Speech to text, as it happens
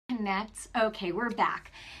connect. Okay, we're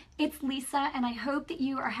back. It's Lisa, and I hope that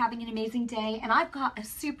you are having an amazing day. And I've got a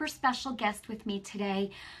super special guest with me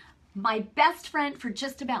today. My best friend for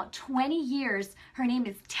just about 20 years. Her name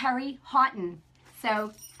is Terry Houghton.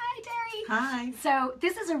 So, hi, Terry. Hi. So,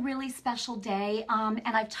 this is a really special day, and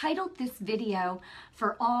I've titled this video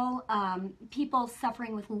for all people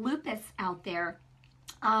suffering with lupus out there.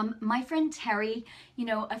 My friend Terry,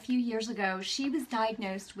 a few years ago, she was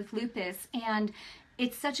diagnosed with lupus, and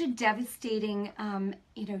it's such a devastating,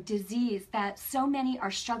 disease that so many are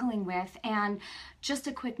struggling with. And just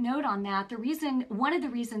a quick note on that, one of the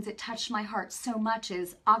reasons it touched my heart so much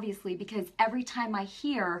is obviously because every time I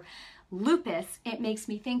hear lupus, it makes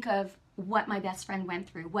me think of what my best friend went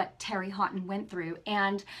through, what Terry Houghton went through.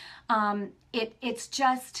 And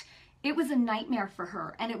it was a nightmare for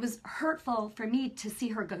her, and it was hurtful for me to see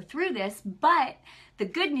her go through this. But the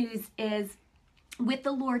good news is, with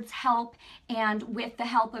the Lord's help and with the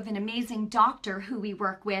help of an amazing doctor who we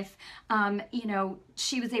work with,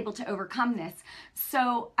 she was able to overcome this.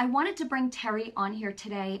 So I wanted to bring Terry on here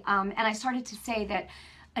today, and I started to say that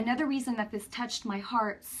another reason that this touched my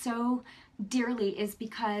heart so dearly is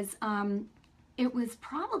because it was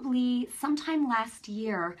probably sometime last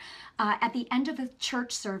year, at the end of a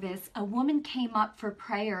church service, a woman came up for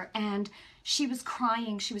prayer, and she was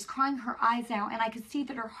crying. She was crying her eyes out, and I could see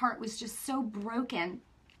that her heart was just so broken.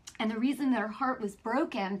 And the reason that her heart was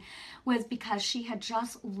broken was because she had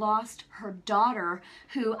just lost her daughter,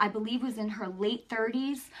 who I believe was in her late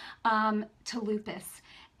 30s, to lupus.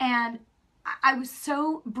 And I was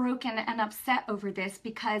so broken and upset over this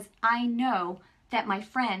because I know that my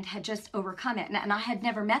friend had just overcome it. And I had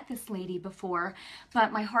never met this lady before,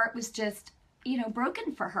 but my heart was just,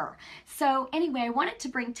 broken for her. So anyway, I wanted to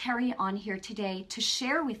bring Terry on here today to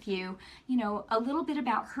share with you, a little bit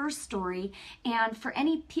about her story. And for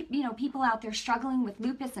any, people out there struggling with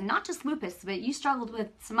lupus, and not just lupus, but you struggled with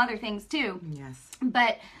some other things too. Yes.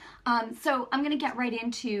 But, so I'm going to get right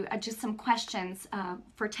into just some questions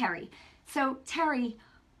for Terry. So Terry,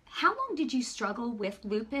 how long did you struggle with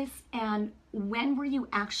lupus, and when were you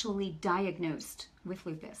actually diagnosed with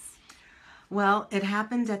lupus? Well, it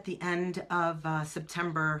happened at the end of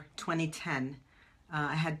September 2010.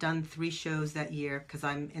 I had done 3 shows that year because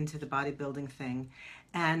I'm into the bodybuilding thing,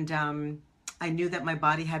 and I knew that my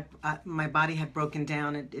body had broken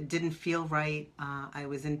down. It didn't feel right. I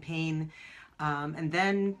was in pain, and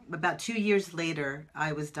then about 2 years later,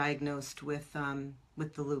 I was diagnosed with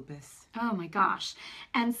the lupus. Oh my gosh.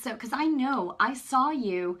 And so, because I saw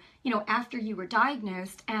you, after you were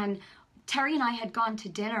diagnosed, and Terry and I had gone to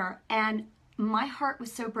dinner, and my heart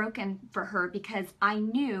was so broken for her because I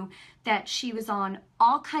knew that she was on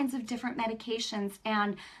all kinds of different medications,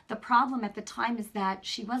 and the problem at the time is that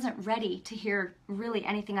she wasn't ready to hear really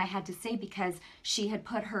anything I had to say because she had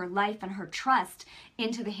put her life and her trust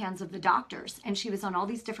into the hands of the doctors, and she was on all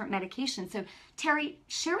these different medications. So Terry,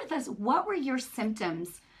 share with us, what were your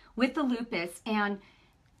symptoms with the lupus, and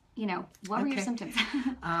what were your symptoms?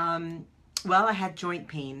 Well, I had joint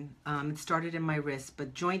pain. It started in my wrist,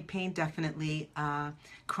 but joint pain definitely.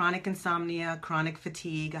 Chronic insomnia, chronic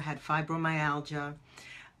fatigue. I had fibromyalgia.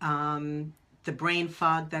 The brain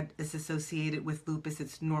fog that is associated with lupus,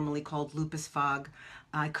 it's normally called lupus fog.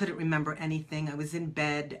 I couldn't remember anything. I was in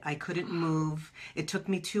bed. I couldn't move. It took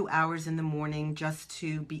me 2 hours in the morning just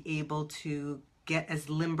to be able to get as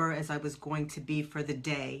limber as I was going to be for the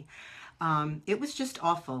day. It was just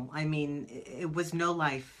awful. I mean, it was no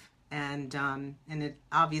life. And it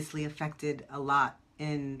obviously affected a lot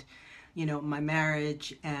in, my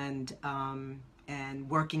marriage and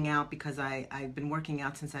working out, because I've been working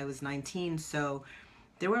out since I was 19. So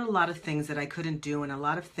there were a lot of things that I couldn't do, and a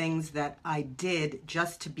lot of things that I did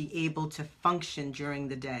just to be able to function during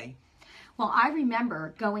the day. Well, I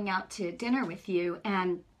remember going out to dinner with you,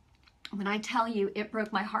 and when I tell you, it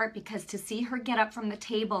broke my heart, because to see her get up from the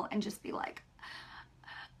table and just be like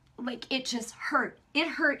it just hurt. It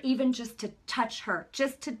hurt even just to touch her,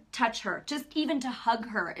 just even to hug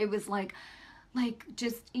her. It was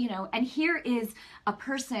just, and here is a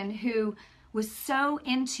person who was so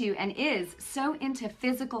into, and is so into,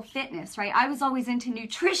 physical fitness, right? I was always into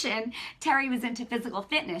nutrition. Terry was into physical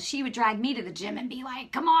fitness. She would drag me to the gym and be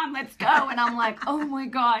like, come on, let's go. And I'm like, oh my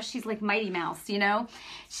gosh, she's like Mighty Mouse,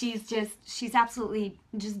 She's absolutely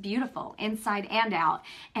just beautiful inside and out.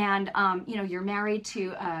 And, you're married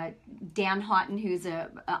to Dan Houghton, who's a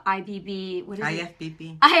IFBB, what is it?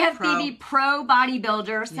 IFBB pro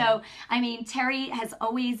bodybuilder. So, yeah. I mean, Terry has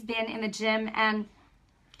always been in the gym, and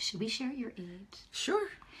should we share your age? Sure.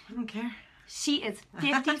 I don't care. She is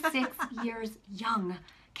 56 years young.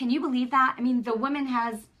 Can you believe that? I mean, the woman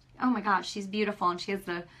has, Oh my gosh, she's beautiful, and she has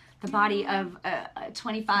the body of a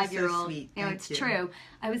 25-year-old. So sweet. You know, Thank it's you. true.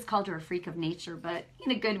 I always called her a freak of nature, but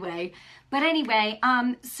in a good way. But anyway,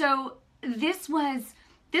 so this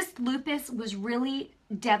lupus was really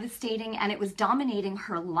devastating, and it was dominating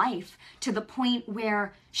her life to the point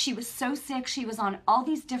where she was so sick. She was on all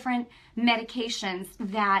these different medications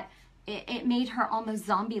that it made her almost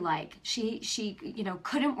zombie-like. She you know,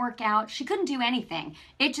 couldn't work out. She couldn't do anything.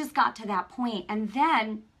 It just got to that point. And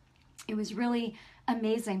then it was really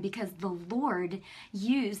amazing because the Lord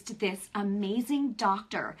used this amazing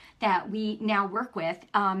doctor that we now work with.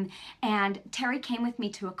 And Terry came with me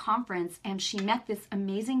to a conference, and she met this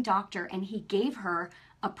amazing doctor, and he gave her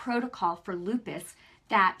a protocol for lupus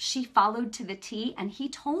that she followed to the T. And he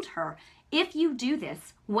told her, if you do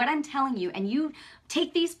this, what I'm telling you, and you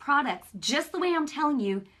take these products just the way I'm telling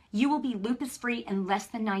you, you will be lupus free in less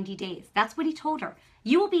than 90 days. That's what he told her.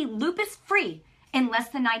 You will be lupus free in less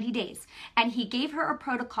than 90 days. And he gave her a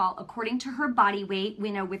protocol according to her body weight,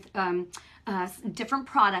 you know, with different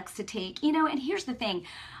products to take, you know. And here's the thing.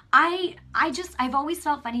 I've always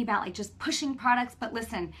felt funny about like just pushing products, but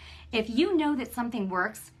listen, if you know that something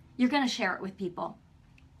works, you're going to share it with people.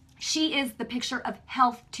 She is the picture of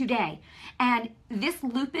health today. And this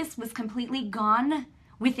lupus was completely gone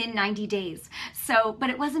within 90 days. So,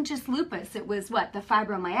 but it wasn't just lupus. It was what? The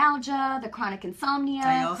fibromyalgia, the chronic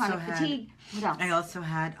insomnia, chronic fatigue. What else? I also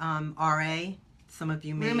had RA. Some of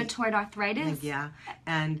you may... Rheumatoid arthritis. Yeah.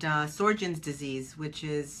 And Sjögren's disease, which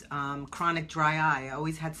is chronic dry eye. I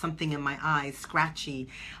always had something in my eyes, scratchy.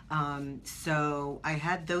 So I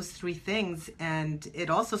had those three things. And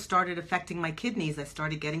it also started affecting my kidneys. I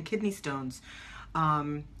started getting kidney stones.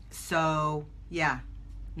 So, yeah.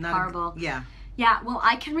 Horrible. Yeah. Yeah, well,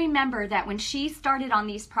 I can remember that when she started on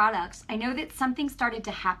these products, I know that something started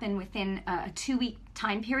to happen within a 2-week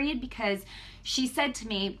time period, because she said to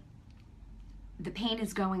me, the pain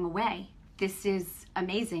is going away. This is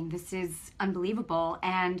amazing. This is unbelievable.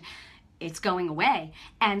 And it's going away.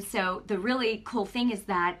 And so the really cool thing is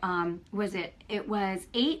that, it was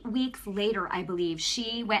 8 weeks later, I believe,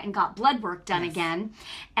 she went and got blood work done again.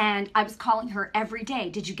 And I was calling her every day.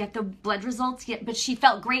 Did you get the blood results yet? But she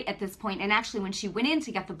felt great at this point. And actually, when she went in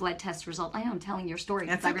to get the blood test result, I know I'm telling your story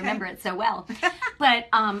because I remember it so well. But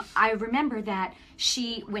I remember that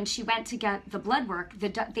when she went to get the blood work,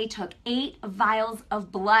 they took 8 vials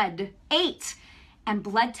of blood. 8! And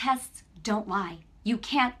blood tests don't lie. You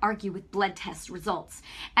can't argue with blood test results.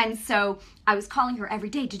 And so I was calling her every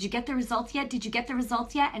day. Did you get the results yet? Did you get the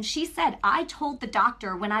results yet? And she said, I told the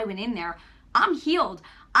doctor when I went in there, I'm healed.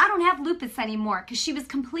 I don't have lupus anymore, because she was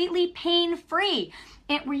completely pain-free.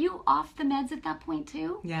 And were you off the meds at that point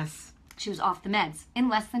too? Yes. She was off the meds in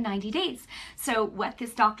less than 90 days. So what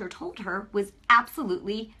this doctor told her was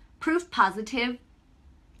absolutely proof positive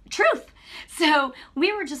truth. So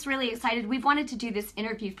we were just really excited. We've wanted to do this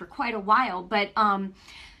interview for quite a while, but I'm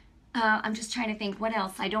just trying to think what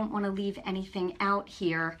else. I don't want to leave anything out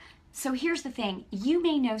here. So here's the thing. You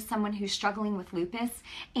may know someone who's struggling with lupus,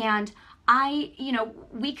 and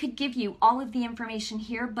we could give you all of the information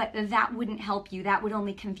here, but that wouldn't help you. That would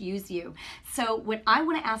only confuse you. So what I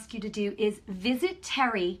want to ask you to do is visit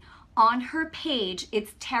Terry on her page.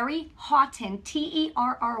 It's Terry Hawtin, Terry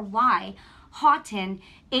Hawtin, Hawtin,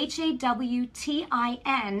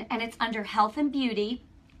 and it's under Health and Beauty,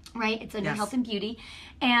 right? It's under Health and Beauty.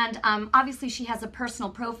 And obviously she has a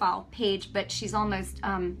personal profile page, but she's almost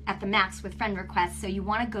at the max with friend requests. So you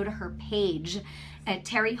want to go to her page at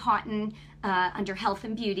Terry Hawtin under Health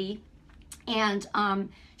and Beauty, and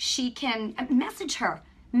she can message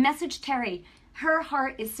Terry. Her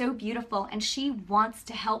heart is so beautiful, and she wants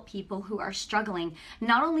to help people who are struggling,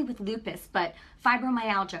 not only with lupus, but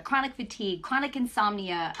fibromyalgia, chronic fatigue, chronic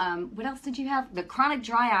insomnia. What else did you have? The chronic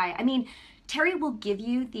dry eye. I mean, Terry will give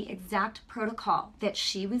you the exact protocol that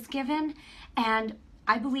she was given. And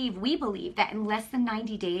we believe that in less than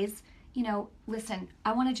 90 days, listen,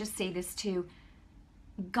 I want to just say this too.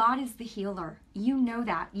 God is the healer. You know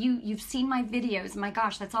that. You've seen my videos. My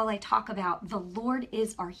gosh, that's all I talk about. The Lord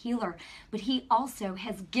is our healer, but he also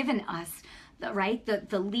has given us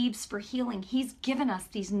the leaves for healing. He's given us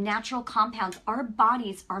these natural compounds. Our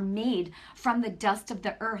bodies are made from the dust of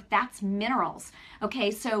the earth. That's minerals.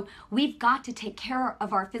 Okay, so we've got to take care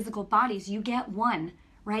of our physical bodies. You get one,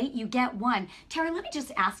 right? You get one. Terry, let me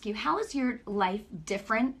just ask you, how is your life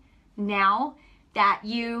different now that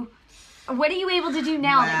what are you able to do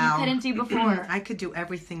now that you couldn't do before? I could do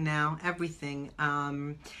everything now, everything.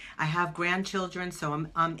 I have grandchildren, so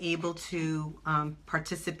I'm able to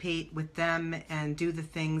participate with them and do the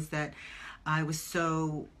things that I was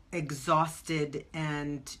so exhausted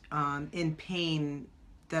and in pain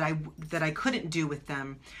that I couldn't do with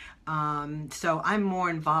them. So I'm more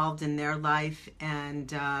involved in their life,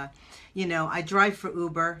 and I drive for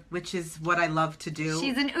Uber, which is what I love to do.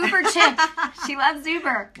 She's an Uber chick. She loves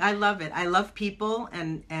Uber. I love it. I love people,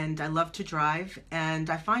 and I love to drive, and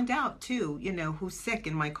I find out too, who's sick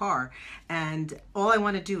in my car, and all I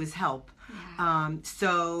want to do is help. Yeah.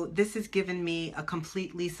 So this has given me a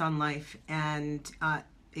complete lease on life, and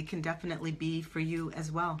it can definitely be for you as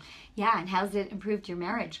well. Yeah, and how's it improved your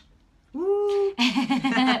marriage? Woo!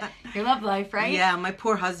 Your love life, right? Yeah, my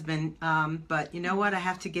poor husband. But you know what? I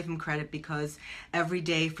have to give him credit, because every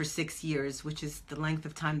day for 6 years, which is the length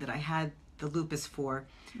of time that I had the lupus for,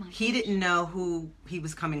 he didn't know who he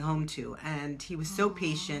was coming home to, and he was so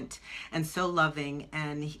patient and so loving,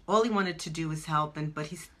 and all he wanted to do was help. But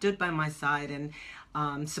he stood by my side and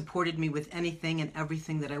supported me with anything and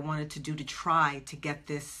everything that I wanted to do to try to get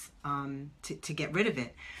this, to get rid of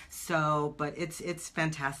it. So, but it's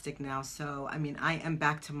fantastic now. So, I mean, I am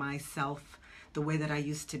back to myself the way that I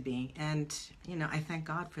used to be. And, I thank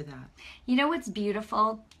God for that. You know what's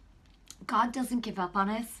beautiful? God doesn't give up on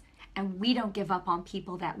us, and we don't give up on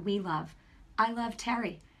people that we love. I love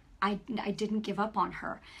Terry. I didn't give up on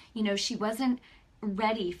her. She wasn't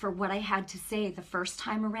ready for what I had to say the first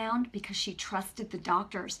time around because she trusted the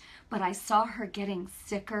doctors, but I saw her getting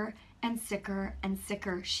sicker and sicker and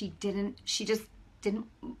sicker. She just didn't,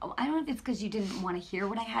 I don't know if it's because you didn't want to hear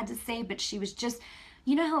what I had to say, but she was just,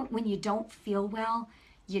 how when you don't feel well,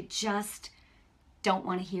 you just don't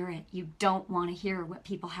want to hear it. You don't want to hear what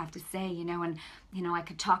people have to say, and I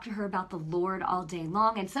could talk to her about the Lord all day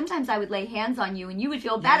long, and sometimes I would lay hands on you and you would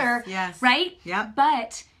feel better, yes. Right? Yeah.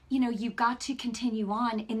 But you've got to continue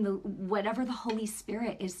on in whatever the Holy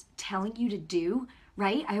Spirit is telling you to do,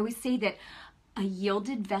 right? I always say that a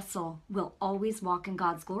yielded vessel will always walk in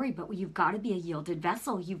God's glory, but you've got to be a yielded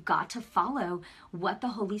vessel. You've got to follow what the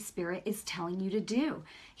Holy Spirit is telling you to do.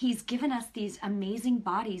 He's given us these amazing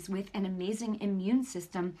bodies with an amazing immune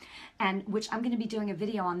system, and which I'm going to be doing a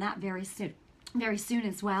video on that very soon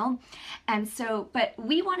as well. And so, but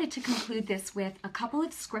we wanted to conclude this with a couple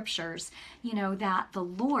of scriptures, that the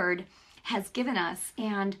Lord has given us.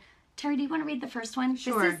 And Terry, do you want to read the first one?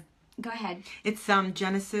 Sure. Go ahead. It's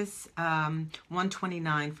Genesis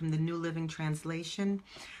 1:29 from the New Living Translation.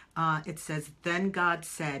 It says, "Then God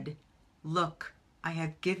said, 'Look, I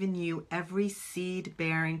have given you every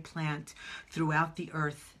seed-bearing plant throughout the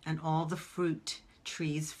earth and all the fruit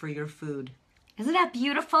trees for your food.'" Isn't that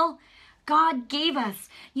beautiful? God gave us,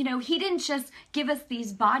 He didn't just give us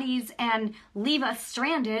these bodies and leave us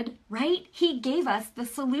stranded, right? He gave us the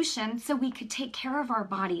solution so we could take care of our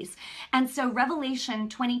bodies. And so Revelation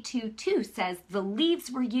 22:2 says, "The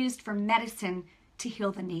leaves were used for medicine to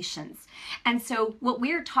heal the nations." And so what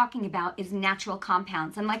we're talking about is natural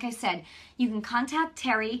compounds. And like I said, you can contact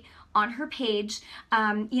Terry on her page,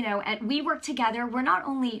 and we work together. We're not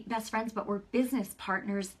only best friends, but we're business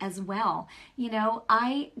partners as well.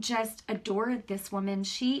 I just adore this woman.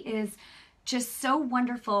 She is just so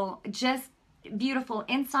wonderful, just beautiful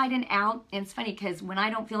inside and out. And it's funny because when I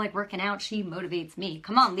don't feel like working out, she motivates me.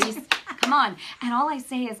 Come on, Lise, come on. And all I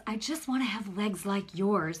say is, I just want to have legs like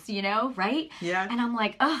yours, right? Yeah. And I'm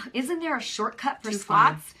like, oh, isn't there a shortcut for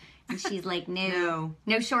squats? And she's like, no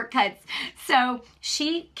shortcuts. So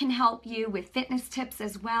she can help you with fitness tips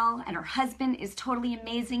as well. And her husband is totally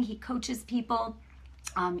amazing. He coaches people,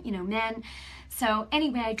 men. So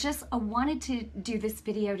anyway, I just wanted to do this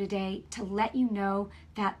video today to let you know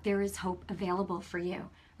that there is hope available for you,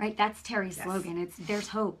 right? That's Terry's slogan. There's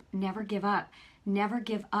hope. Never give up. Never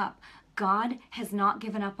give up. God has not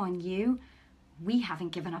given up on you. We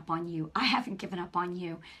haven't given up on you. I haven't given up on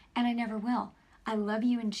you, and I never will. I love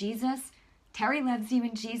you in Jesus. Terry loves you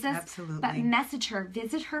in Jesus. Absolutely. But message her.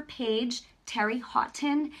 Visit her page, Terry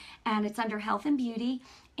Houghton, and it's under Health and Beauty.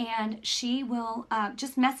 And she will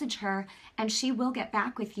just message her, and she will get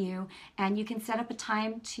back with you. And you can set up a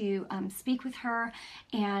time to speak with her,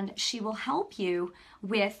 and she will help you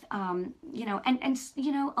with, and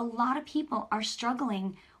a lot of people are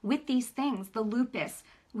struggling with these things, the lupus,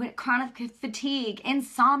 with chronic fatigue,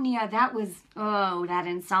 insomnia. That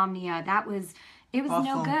insomnia. It was awful.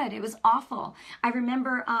 No good. It was awful. I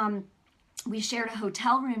remember we shared a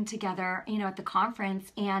hotel room together, at the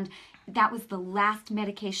conference, and that was the last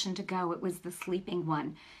medication to go. It was the sleeping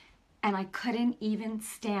one. And I couldn't even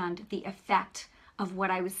stand the effect of what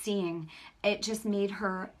I was seeing. It just made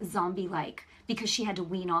her zombie-like because she had to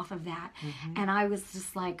wean off of that. Mm-hmm. And I was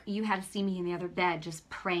just like, you had to see me in the other bed just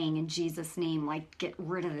praying in Jesus' name, like, get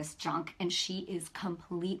rid of this junk. And she is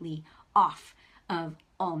completely off of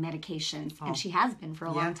all medications, and she has been for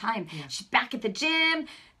a long time. Yeah. She's back at the gym.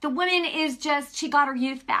 The woman is just, she got her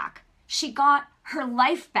youth back. She got her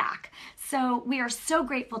life back. So we are so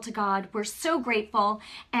grateful to God. We're so grateful.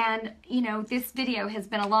 And, you know, this video has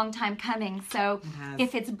been a long time coming. So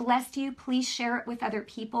if it's blessed you, please share it with other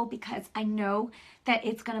people, because I know that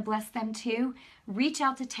it's going to bless them too. Reach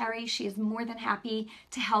out to Terry. She is more than happy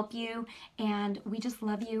to help you. And we just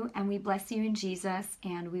love you and we bless you in Jesus.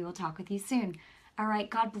 And we will talk with you soon. All right.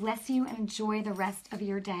 God bless you and enjoy the rest of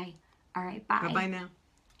your day. All right. Bye. Bye-bye now.